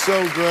just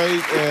so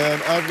great,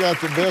 and I've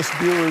got the best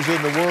viewers in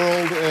the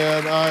world,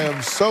 and I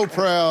am so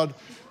proud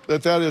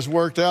that that has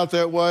worked out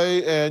that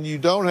way, and you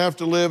don't have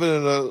to live in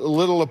a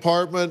little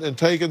apartment and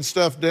taking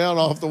stuff down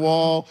off the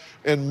wall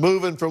and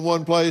moving from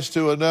one place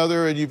to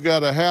another, and you've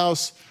got a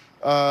house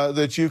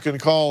that you can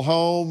call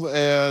home,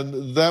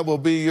 and that will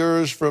be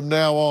yours from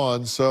now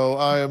on. So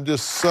I am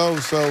just so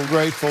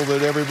grateful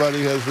that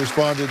everybody has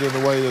responded in the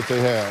way that they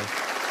have.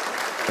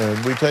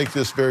 And we take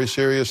this very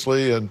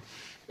seriously,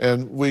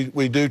 and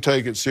we do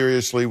take it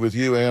seriously with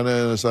you, Anna.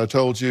 And as I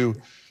told you,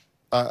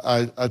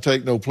 I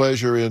take no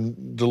pleasure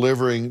in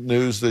delivering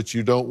news that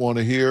you don't want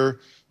to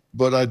hear,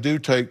 but I do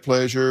take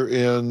pleasure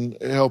in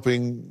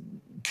helping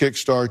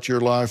kickstart your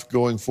life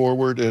going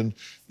forward. And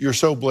you're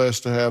so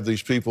blessed to have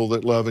these people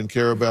that love and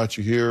care about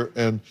you here.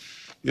 And,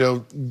 you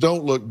know,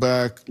 don't look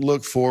back,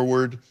 look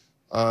forward,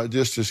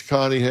 just as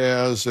Connie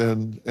has,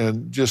 and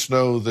just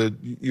know that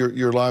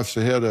your life's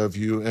ahead of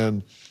you,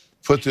 and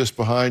put this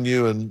behind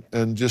you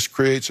and just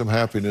create some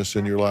happiness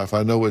in your life.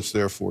 I know it's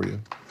there for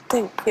you.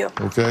 Thank you.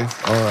 Okay?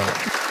 All right.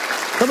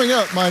 Coming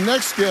up, my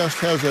next guest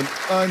has an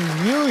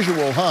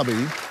unusual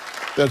hobby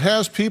that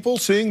has people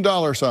seeing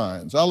dollar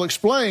signs. I'll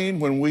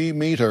explain when we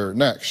meet her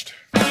next.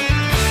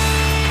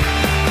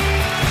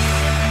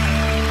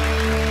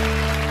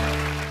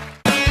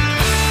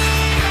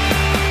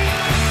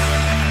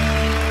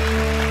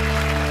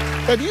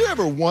 Have you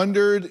ever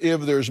wondered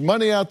if there's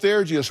money out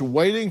there just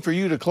waiting for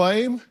you to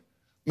claim?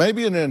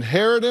 Maybe an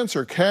inheritance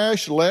or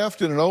cash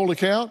left in an old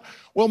account?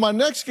 Well, my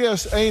next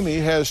guest, Amy,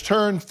 has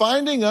turned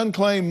finding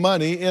unclaimed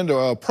money into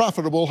a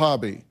profitable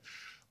hobby.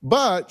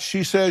 But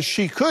she says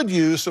she could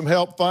use some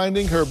help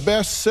finding her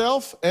best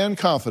self and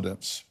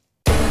confidence.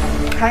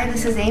 Hi,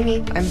 this is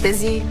Amy. I'm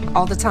busy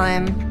all the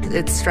time.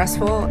 It's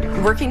stressful.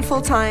 Working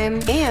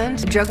full-time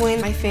and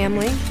juggling my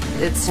family,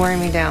 it's wearing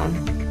me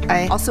down.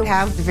 I also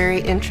have a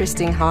very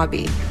interesting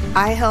hobby.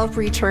 I help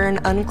return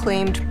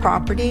unclaimed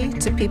property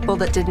to people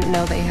that didn't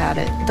know they had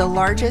it. The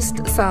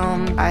largest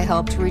sum I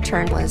helped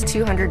return was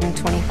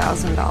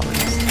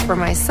 $220,000. For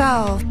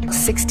myself,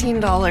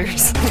 $16.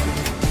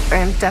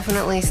 I'm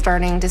definitely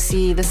starting to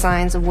see the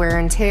signs of wear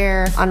and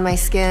tear on my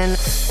skin.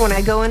 When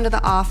I go into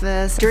the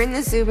office, during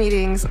the Zoom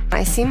meetings,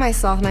 I see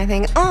myself and I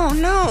think, oh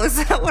no,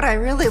 is that what I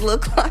really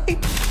look like?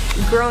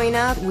 Growing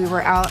up, we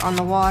were out on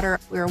the water.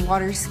 We were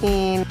water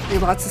skiing. We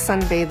did lots of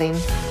sunbathing.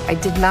 I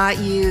did not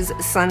use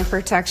sun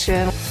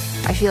protection.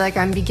 I feel like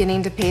I'm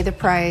beginning to pay the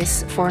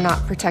price for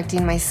not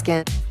protecting my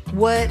skin.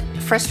 What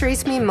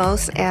frustrates me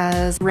most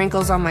is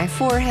wrinkles on my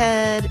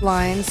forehead,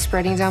 lines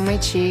spreading down my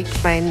cheek,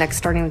 my neck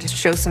starting to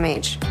show some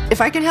age.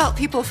 If I can help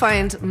people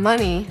find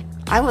money,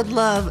 I would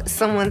love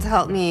someone to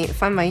help me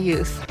find my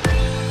youth.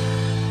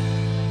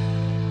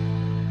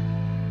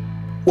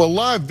 Well,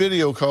 live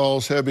video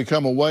calls have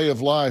become a way of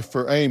life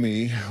for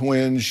Amy.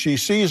 When she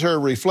sees her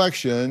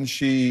reflection,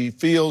 she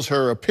feels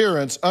her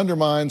appearance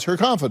undermines her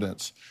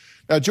confidence.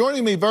 Now,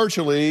 joining me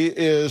virtually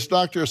is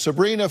Dr.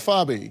 Sabrina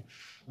Bhabie,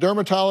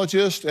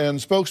 dermatologist and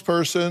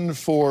spokesperson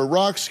for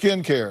Rock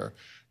Skincare.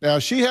 Now,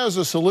 she has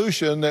a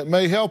solution that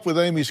may help with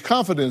Amy's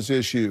confidence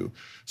issue.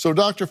 So,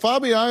 Dr.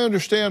 Bhabie, I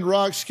understand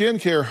Rock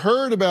Skincare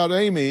heard about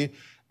Amy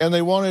and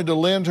they wanted to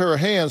lend her a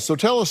hand. So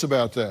tell us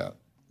about that.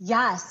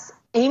 Yes.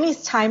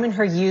 Amy's time in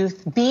her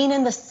youth, being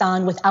in the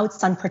sun without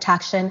sun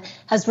protection,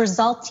 has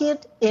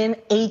resulted in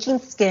aging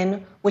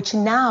skin, which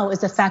now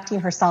is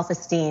affecting her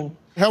self-esteem.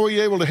 How were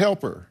you able to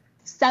help her?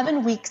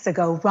 7 weeks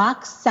ago,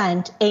 Rock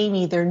sent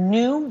Amy their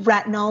new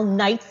retinol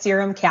night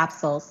serum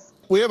capsules.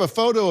 We have a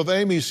photo of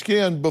Amy's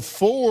skin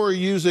before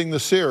using the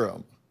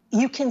serum.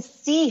 You can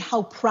see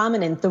how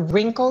prominent the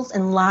wrinkles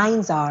and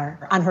lines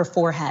are on her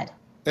forehead.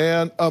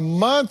 And a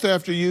month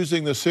after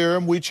using the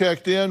serum, we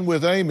checked in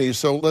with Amy,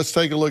 so let's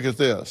take a look at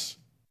this.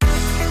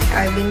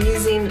 I've been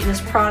using this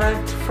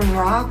product from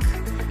Rock.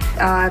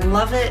 I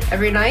love it.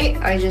 Every night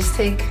I just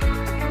take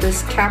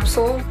this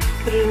capsule,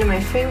 put it into my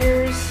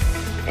fingers,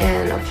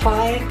 and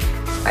apply.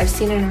 I've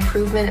seen an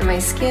improvement in my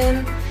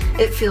skin.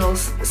 It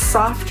feels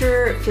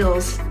softer, it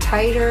feels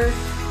tighter.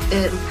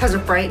 It has a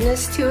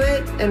brightness to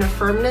it and a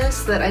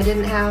firmness that I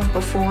didn't have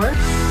before.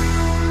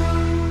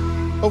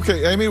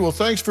 Okay, Amy, well,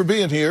 thanks for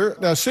being here.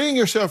 Now, seeing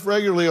yourself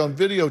regularly on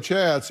video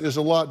chats is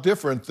a lot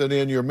different than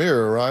in your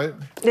mirror, right?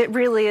 It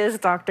really is,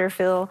 Dr.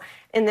 Phil.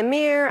 In the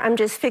mirror, I'm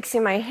just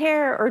fixing my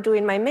hair or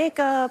doing my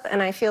makeup,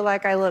 and I feel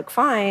like I look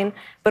fine.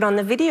 But on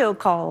the video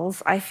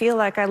calls, I feel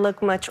like I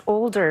look much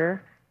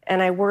older,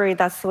 and I worry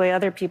that's the way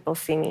other people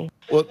see me.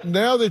 Well,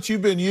 now that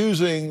you've been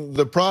using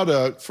the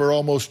product for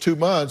almost 2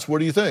 months, what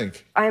do you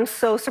think? I'm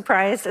so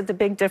surprised at the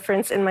big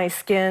difference in my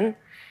skin.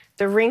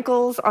 The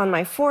wrinkles on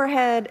my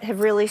forehead have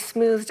really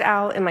smoothed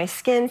out, and my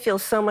skin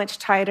feels so much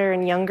tighter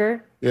and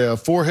younger. Yeah,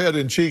 forehead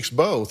and cheeks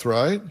both,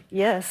 right?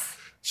 Yes.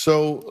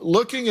 So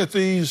looking at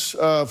these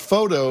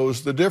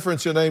photos, the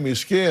difference in Amy's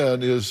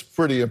skin is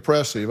pretty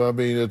impressive. I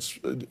mean, it's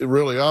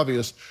really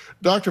obvious.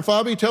 Dr.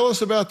 Bhabie, tell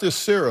us about this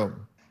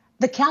serum.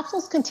 The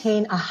capsules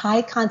contain a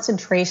high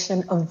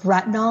concentration of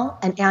retinol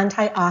and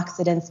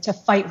antioxidants to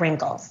fight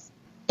wrinkles.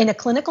 In a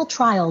clinical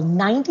trial,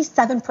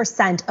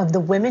 97% of the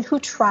women who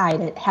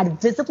tried it had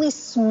visibly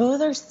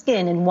smoother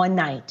skin in one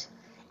night.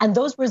 And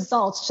those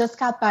results just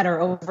got better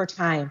over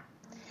time.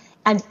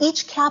 And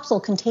each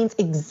capsule contains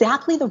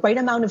exactly the right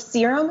amount of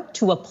serum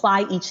to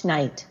apply each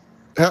night.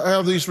 How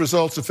have these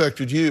results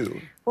affected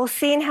you? Well,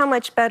 seeing how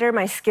much better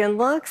my skin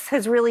looks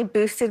has really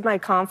boosted my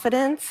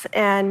confidence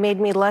and made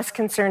me less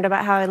concerned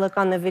about how I look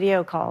on the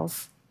video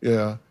calls.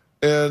 Yeah.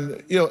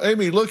 And, you know,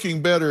 Amy,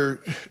 looking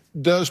better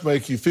does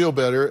make you feel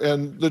better.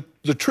 And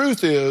the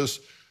truth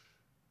is,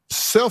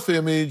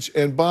 self-image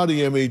and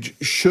body image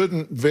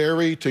shouldn't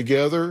vary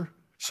together.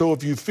 So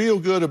if you feel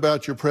good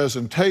about your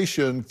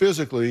presentation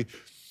physically,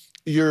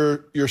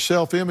 your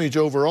self-image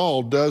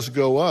overall does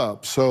go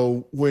up.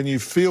 So when you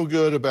feel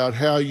good about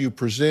how you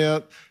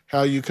present,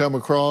 how you come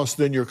across,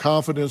 then your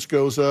confidence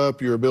goes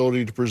up, your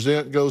ability to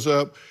present goes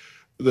up,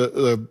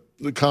 the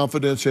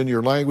confidence in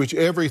your language,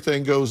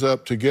 everything goes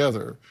up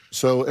together.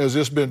 So has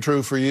this been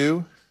true for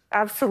you?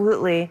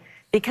 Absolutely.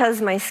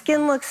 Because my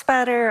skin looks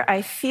better,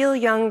 I feel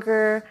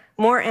younger,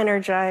 more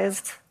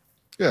energized.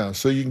 Yeah,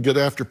 so you can get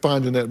after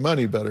finding that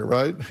money better,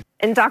 right?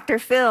 And Dr.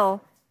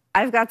 Phil,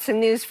 I've got some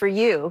news for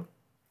you.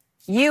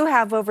 You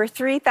have over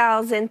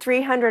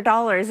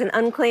 $3,300 in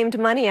unclaimed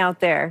money out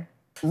there.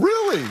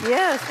 Really?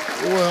 Yes.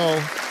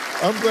 Well,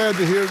 I'm glad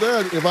to hear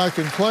that. If I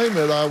can claim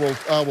it, I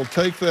will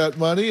take that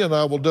money and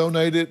I will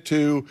donate it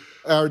to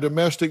our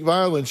domestic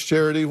violence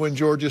charity, When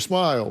Georgia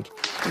Smiled.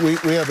 We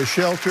have a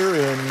shelter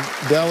in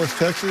Dallas,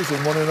 Texas,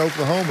 and one in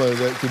Oklahoma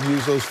that can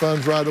use those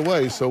funds right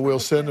away, so we'll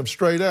send them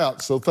straight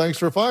out. So thanks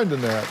for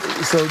finding that.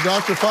 So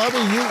Dr.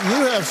 Bhabie,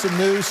 you have some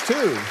news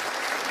too.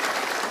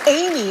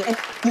 Amy, and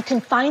you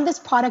can find this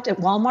product at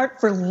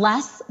Walmart for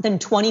less than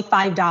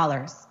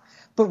 $25.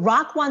 But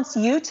Rock wants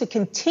you to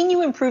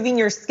continue improving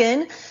your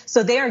skin,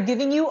 so they are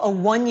giving you a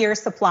 1-year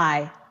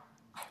supply.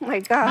 Oh my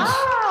gosh.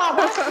 Oh,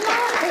 that's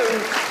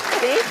nice.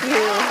 Thank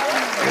you.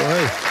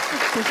 Well,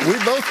 hey, we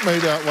both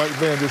made out like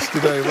bandits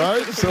today,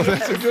 right? So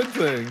that's a good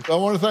thing. I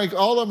want to thank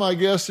all of my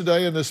guests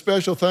today, and a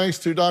special thanks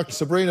to Dr.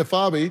 Sabrina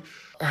Bhabie.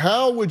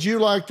 How would you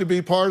like to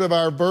be part of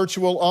our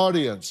virtual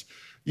audience?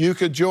 You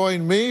could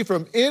join me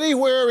from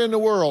anywhere in the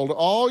world.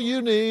 All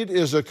you need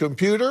is a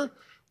computer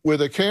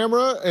with a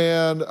camera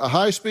and a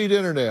high-speed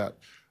internet.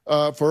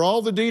 For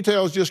all the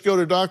details, just go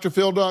to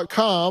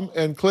drphil.com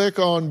and click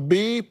on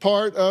Be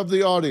Part of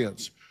the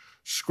Audience.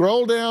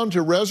 Scroll down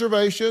to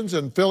Reservations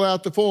and fill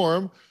out the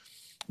form.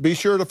 Be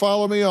sure to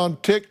follow me on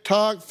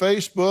TikTok,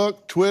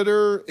 Facebook,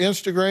 Twitter,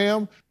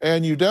 Instagram,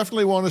 and you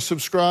definitely want to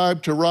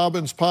subscribe to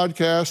Robin's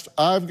podcast,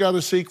 I've Got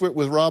a Secret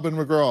with Robin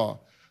McGraw.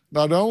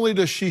 Not only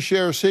does she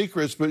share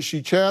secrets, but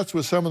she chats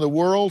with some of the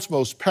world's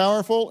most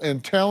powerful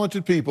and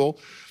talented people,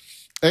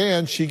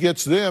 and she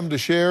gets them to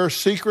share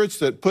secrets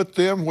that put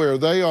them where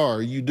they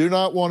are. You do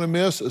not want to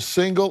miss a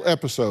single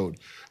episode.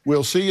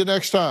 We'll see you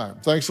next time.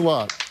 Thanks a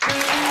lot.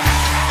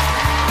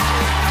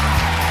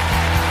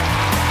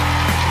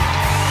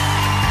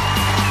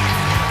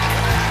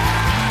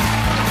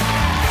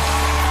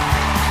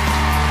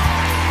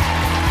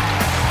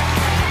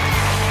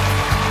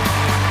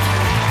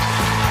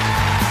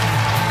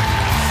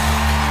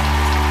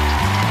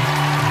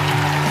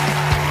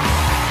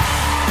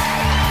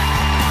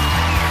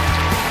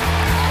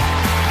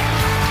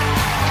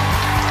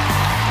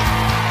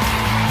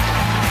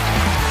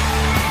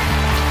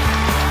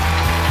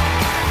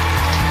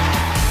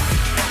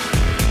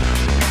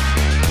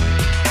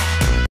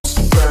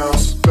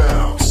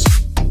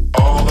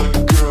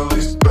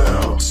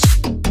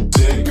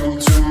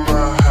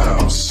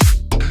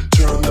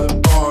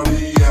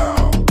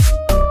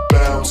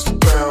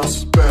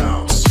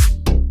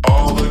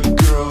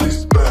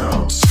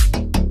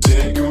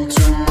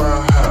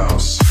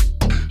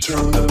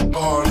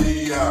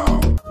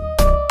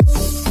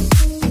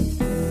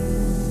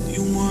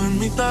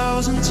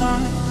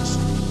 times.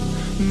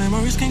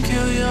 Memories can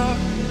kill ya,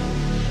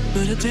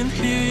 but it didn't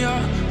heal ya.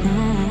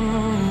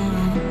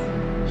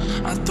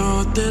 I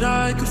thought that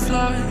I could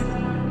fly,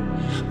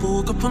 but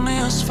woke up on the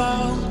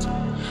asphalt.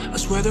 I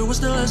swear there was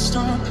the last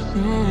time.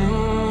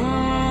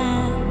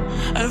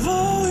 I've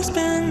always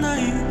been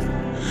naive.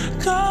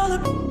 Call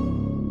it.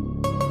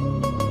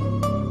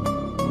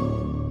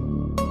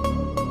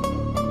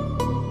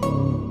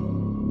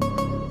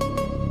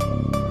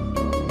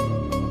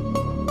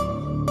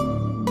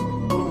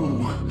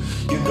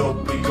 You know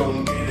we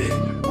gon' get it.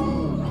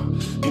 Ooh,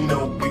 you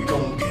know we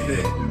gon' get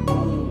it.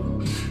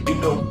 Ooh, you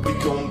know we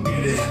gon'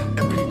 get it.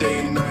 Every day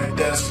and night,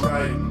 that's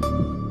right.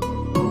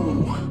 Ooh,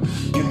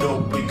 you know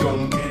we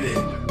gon' get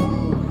it.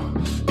 Ooh,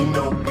 you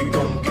know we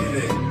gon' get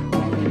it.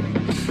 Ooh,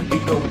 you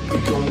know